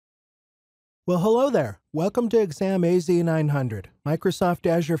Well, hello there. Welcome to Exam AZ-900, Microsoft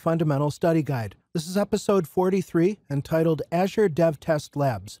Azure Fundamental Study Guide. This is episode 43, entitled Azure DevTest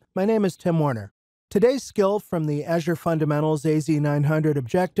Labs. My name is Tim Warner. Today's skill from the Azure Fundamentals AZ-900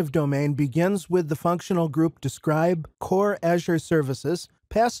 objective domain begins with the functional group Describe Core Azure Services,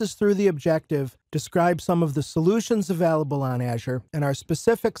 passes through the objective, describe some of the solutions available on Azure, and our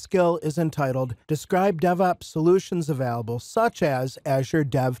specific skill is entitled Describe DevOps Solutions Available, such as Azure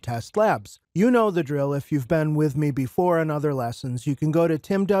DevTest Labs. You know the drill if you've been with me before in other lessons. You can go to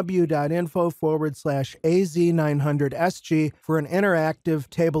timw.info/AZ900SG for an interactive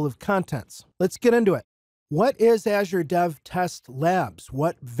table of contents. Let's get into it. What is Azure DevTest Labs?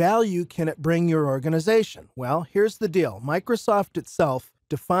 What value can it bring your organization? Well, here's the deal. Microsoft itself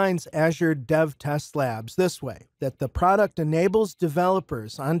defines Azure DevTest Labs this way, that the product enables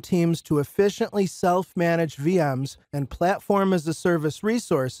developers on teams to efficiently self-manage VMs and platform-as-a-service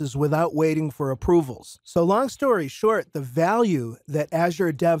resources without waiting for approvals. So long story short, the value that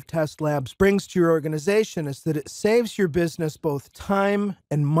Azure DevTest Labs brings to your organization is that it saves your business both time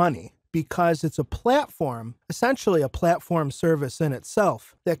and money, because it's a platform, essentially a platform service in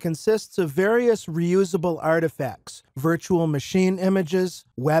itself, that consists of various reusable artifacts, virtual machine images,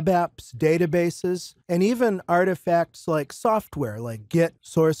 web apps, databases, and even artifacts like software like Git,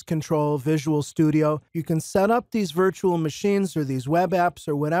 Source Control, Visual Studio. You can set up these virtual machines or these web apps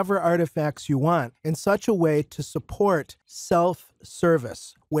or whatever artifacts you want in such a way to support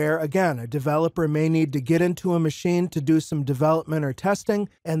self-service, where, again, a developer may need to get into a machine to do some development or testing,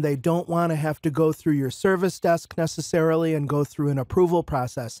 and they don't want to have to go through your service desk necessarily and go through an approval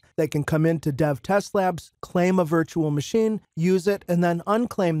process. They can come into DevTest Labs, claim a virtual machine, use it, and then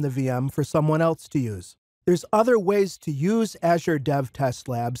unclaim the VM for someone else to use. There's other ways to use Azure DevTest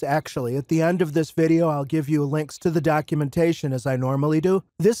Labs. Actually, at the end of this video, I'll give you links to the documentation as I normally do.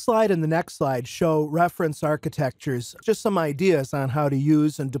 This slide and the next slide show reference architectures, just some ideas on how to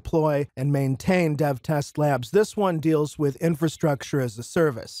use and deploy and maintain DevTest Labs. This one deals with infrastructure as a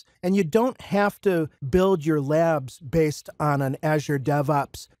service. And you don't have to build your labs based on an Azure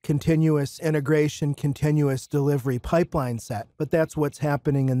DevOps continuous integration, continuous delivery pipeline set, but that's what's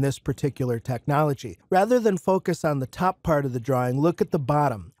happening in this particular technology. Rather than focus on the top part of the drawing, look at the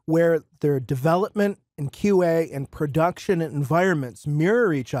bottom, where their development and QA and production environments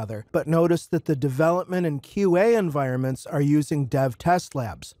mirror each other, but notice that the development and QA environments are using DevTest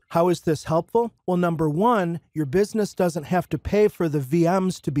Labs. How is this helpful? Well, number one, your business doesn't have to pay for the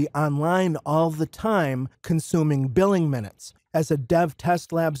VMs to be online all the time, consuming billing minutes. As a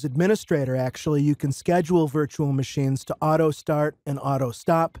DevTest Labs administrator, actually, you can schedule virtual machines to auto-start and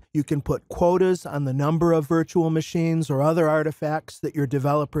auto-stop. You can put quotas on the number of virtual machines or other artifacts that your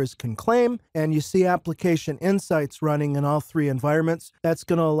developers can claim, and you see application insights running in all three environments. That's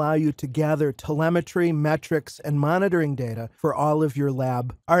going to allow you to gather telemetry, metrics, and monitoring data for all of your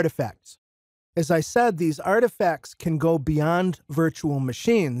lab artifacts. As I said, these artifacts can go beyond virtual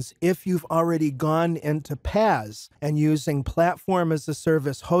machines if you've already gone into PaaS and using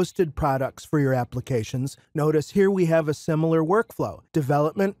platform-as-a-service hosted products for your applications. Notice here we have a similar workflow: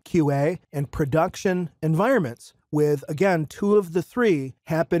 development, QA, and production environments, with, again, two of the three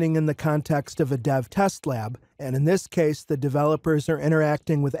happening in the context of a DevTest Lab. And in this case, the developers are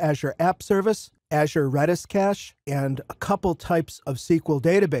interacting with Azure App Service, Azure Redis Cache, and a couple types of SQL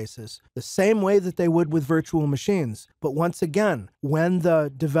databases, the same way that they would with virtual machines. But once again, when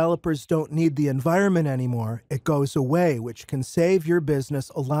the developers don't need the environment anymore, it goes away, which can save your business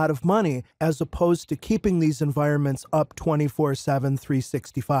a lot of money as opposed to keeping these environments up 24/7,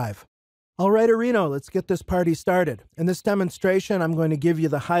 365. All right, Areno, let's get this party started. In this demonstration, I'm going to give you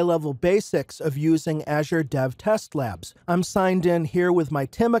the high-level basics of using Azure DevTest Labs. I'm signed in here with my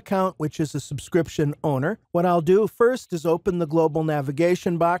Tim account, which is a subscription owner. What I'll do first is open the global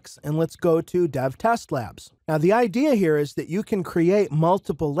navigation box, and let's go to DevTest Labs. Now, the idea here is that you can create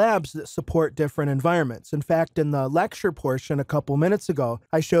multiple labs that support different environments. In fact, in the lecture portion a couple minutes ago,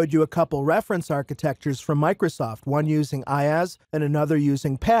 I showed you a couple reference architectures from Microsoft, one using IaaS and another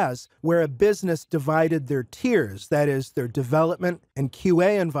using PaaS, where a business divided their tiers, that is, their development and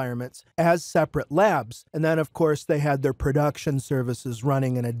QA environments, as separate labs. And then, of course, they had their production services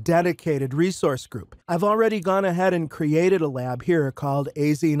running in a dedicated resource group. I've already gone ahead and created a lab here called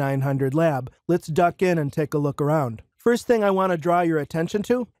AZ-900 Lab. Let's duck in and take a look around. First thing I want to draw your attention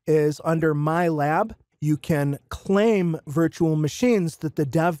to is under My Lab. you can claim virtual machines that the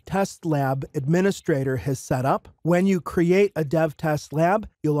DevTest Lab administrator has set up. When you create a DevTest Lab,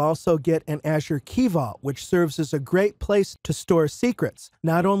 you'll also get an Azure Key Vault, which serves as a great place to store secrets,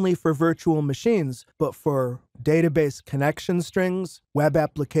 not only for virtual machines, but for database connection strings, web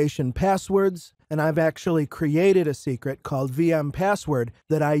application passwords, and I've actually created a secret called VM Password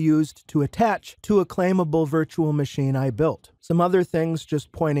that I used to attach to a claimable virtual machine I built. Some other things,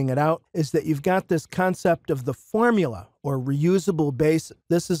 just pointing it out, is that you've got this concept of the formula or reusable base.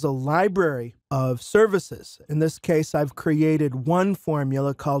 This is a library of services. In this case, I've created one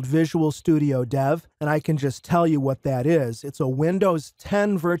formula called Visual Studio Dev, and I can just tell you what that is. It's a Windows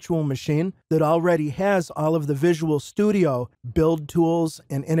 10 virtual machine that already has all of the Visual Studio build tools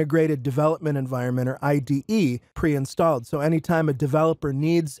and integrated development environment, or IDE, pre-installed. So anytime a developer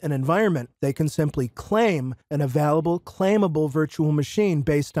needs an environment, they can simply claim an available, claimable virtual machine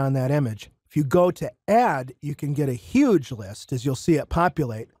based on that image. If you go to Add, you can get a huge list, as you'll see it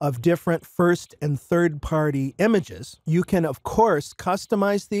populate, of different first and third-party images. You can, of course,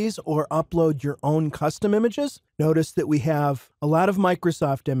 customize these or upload your own custom images. Notice that we have a lot of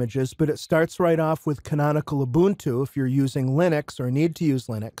Microsoft images, but it starts right off with canonical Ubuntu if you're using Linux or need to use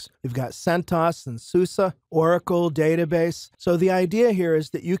Linux. You've got CentOS and SUSE, Oracle, database. So the idea here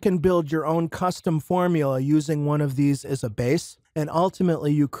is that you can build your own custom formula using one of these as a base. And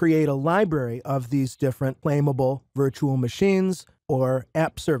ultimately, you create a library of these different claimable virtual machines or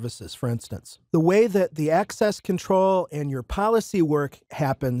app services, for instance. The way that the access control and your policy work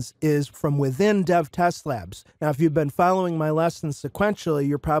happens is from within DevTest Labs. Now, if you've been following my lessons sequentially,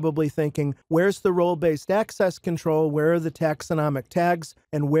 you're probably thinking, where's the role-based access control? Where are the taxonomic tags?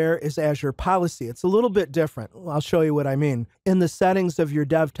 And where is Azure policy? It's a little bit different. I'll show you what I mean. In the settings of your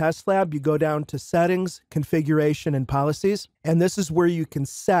DevTest Lab, you go down to Settings, Configuration, and Policies. And this is where you can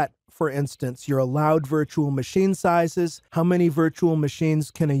set, for instance, your allowed virtual machine sizes. How many virtual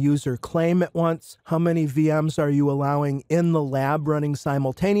machines can a user claim at once? How many VMs are you allowing in the lab running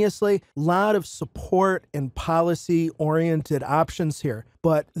simultaneously? A lot of support and policy-oriented options here,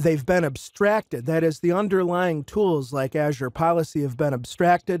 but they've been abstracted. That is, the underlying tools like Azure Policy have been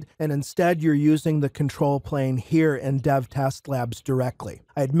abstracted, and instead you're using the control plane here in DevTest Labs directly.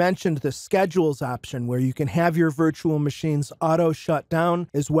 I had mentioned the Schedules option, where you can have your virtual machines auto shut down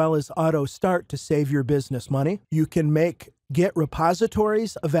as well as auto start to save your business money. You can make Git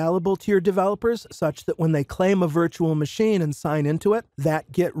repositories available to your developers such that when they claim a virtual machine and sign into it,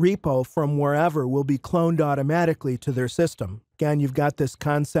 that Git repo from wherever will be cloned automatically to their system. Again, you've got this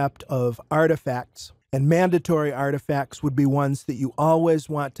concept of artifacts. And mandatory artifacts would be ones that you always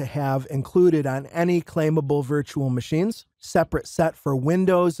want to have included on any claimable virtual machines. Separate set for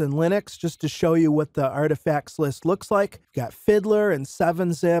Windows and Linux, just to show you what the artifacts list looks like. You've got Fiddler and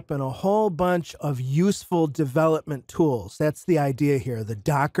 7-Zip and a whole bunch of useful development tools. That's the idea here. The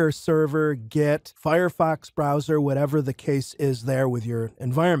Docker server, Git, Firefox browser, whatever the case is there with your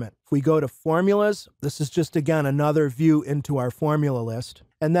environment. If we go to Formulas, this is just, again, another view into our formula list.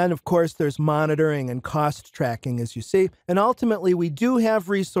 And then, of course, there's monitoring and cost tracking, as you see. And ultimately, we do have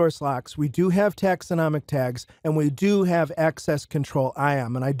resource locks, we do have taxonomic tags, and we do have access control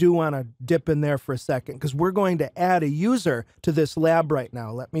IAM. And I do want to dip in there for a second, because we're going to add a user to this lab right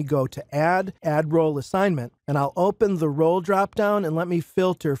now. Let me go to Add Role Assignment, and I'll open the role dropdown and let me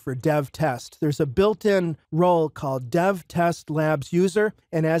filter for Dev Test. There's a built-in role called DevTest Labs User,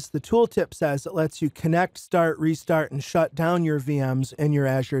 and as the tooltip says, it lets you connect, start, restart, and shut down your VMs in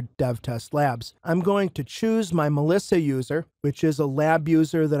your Azure DevTest Labs. I'm going to choose my Melissa user, which is a lab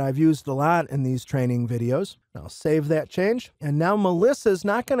user that I've used a lot in these training videos. I'll save that change. And now Melissa's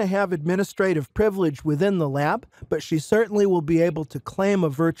not going to have administrative privilege within the lab, but she certainly will be able to claim a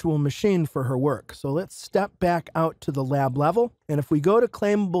virtual machine for her work. So let's step back out to the lab level. And if we go to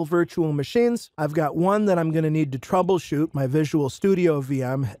claimable virtual machines, I've got one that I'm going to need to troubleshoot. My Visual Studio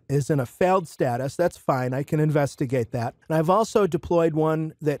VM is in a failed status. That's fine. I can investigate that. And I've also deployed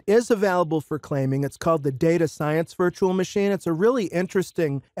one that is available for claiming. It's called the Data Science Virtual Machine. It's a really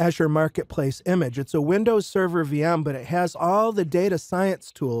interesting Azure Marketplace image. It's a Windows Server VM, but it has all the data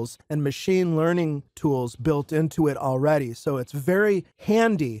science tools and machine learning tools built into it already. So it's very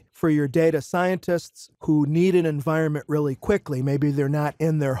handy for your data scientists who need an environment really quickly. Maybe they're not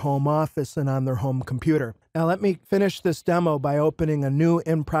in their home office and on their home computer. Now let me finish this demo by opening a new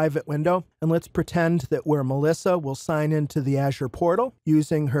in-private window, and let's pretend that we're Melissa. We'll sign into the Azure portal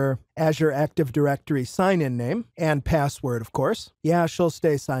using her Azure Active Directory sign-in name and password, of course. Yeah, she'll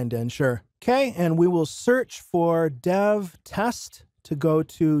stay signed in, sure. Okay, and we will search for DevTest to go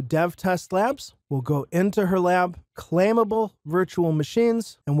to DevTest Labs. We'll go into her lab, claimable virtual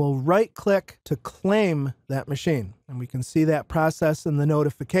machines, and we'll right-click to claim that machine. And we can see that process in the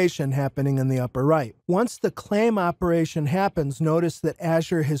notification happening in the upper right. Once the claim operation happens, notice that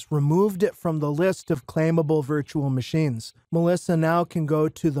Azure has removed it from the list of claimable virtual machines. Melissa now can go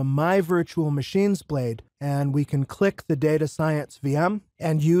to the My Virtual Machines blade, and we can click the Data Science VM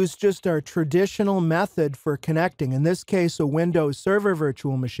and use just our traditional method for connecting. In this case, a Windows Server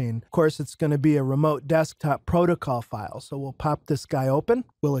virtual machine. Of course, it's going to be a remote desktop protocol file. So we'll pop this guy open.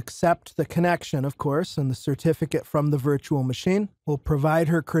 We'll accept the connection, of course, and the certificate from the virtual machine. We'll provide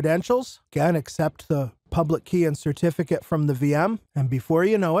her credentials. Again, accept the public key and certificate from the VM. And before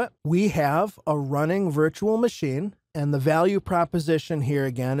you know it, we have a running virtual machine. And the value proposition here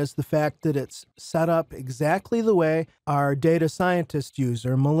again is the fact that it's set up exactly the way our data scientist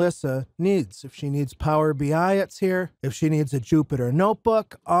user, Melissa, needs. If she needs Power BI, it's here. If she needs a Jupyter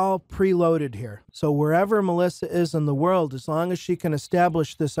notebook, all preloaded here. So wherever Melissa is in the world, as long as she can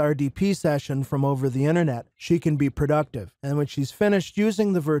establish this RDP session from over the internet, she can be productive. And when she's finished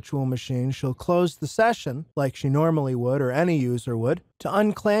using the virtual machine, she'll close the session like she normally would, or any user would. To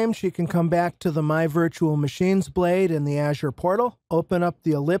unclaim, she can come back to the My Virtual Machines blade in the Azure portal, open up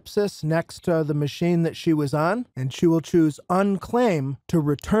the ellipsis next to the machine that she was on, and she will choose Unclaim to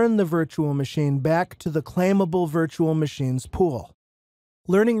return the virtual machine back to the claimable virtual machines pool.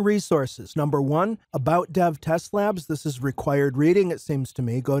 Learning resources. Number 1, about DevTest Labs. This is required reading, it seems to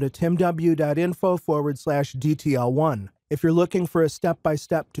me. Go to timw.info/DTL1. If you're looking for a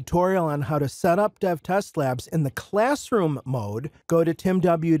step-by-step tutorial on how to set up DevTest Labs in the classroom mode, go to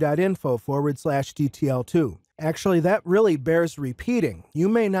timw.info/DTL2. Actually, that really bears repeating. You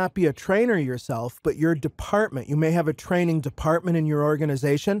may not be a trainer yourself, but your department, you may have a training department in your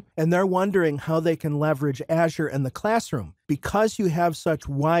organization, and they're wondering how they can leverage Azure in the classroom. Because you have such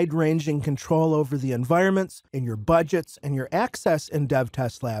wide-ranging control over the environments and your budgets and your access in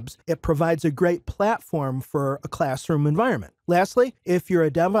DevTest Labs, it provides a great platform for a classroom environment. Lastly, if you're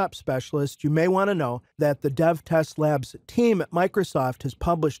a DevOps specialist, you may want to know that the DevTest Labs team at Microsoft has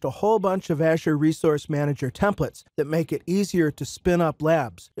published a whole bunch of Azure Resource Manager templates that make it easier to spin up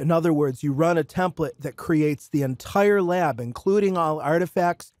labs. In other words, you run a template that creates the entire lab, including all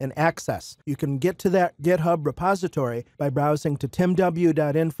artifacts and access. You can get to that GitHub repository by browsing to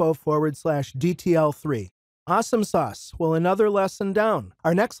timw.info/DTL3. Awesome sauce. Well, another lesson down.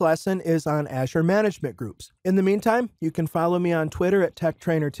 Our next lesson is on Azure Management Groups. In the meantime, you can follow me on Twitter at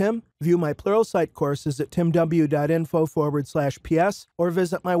TechTrainerTim, view my Pluralsight courses at timw.info/PS, or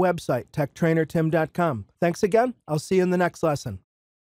visit my website, techtrainertim.com. Thanks again. I'll see you in the next lesson.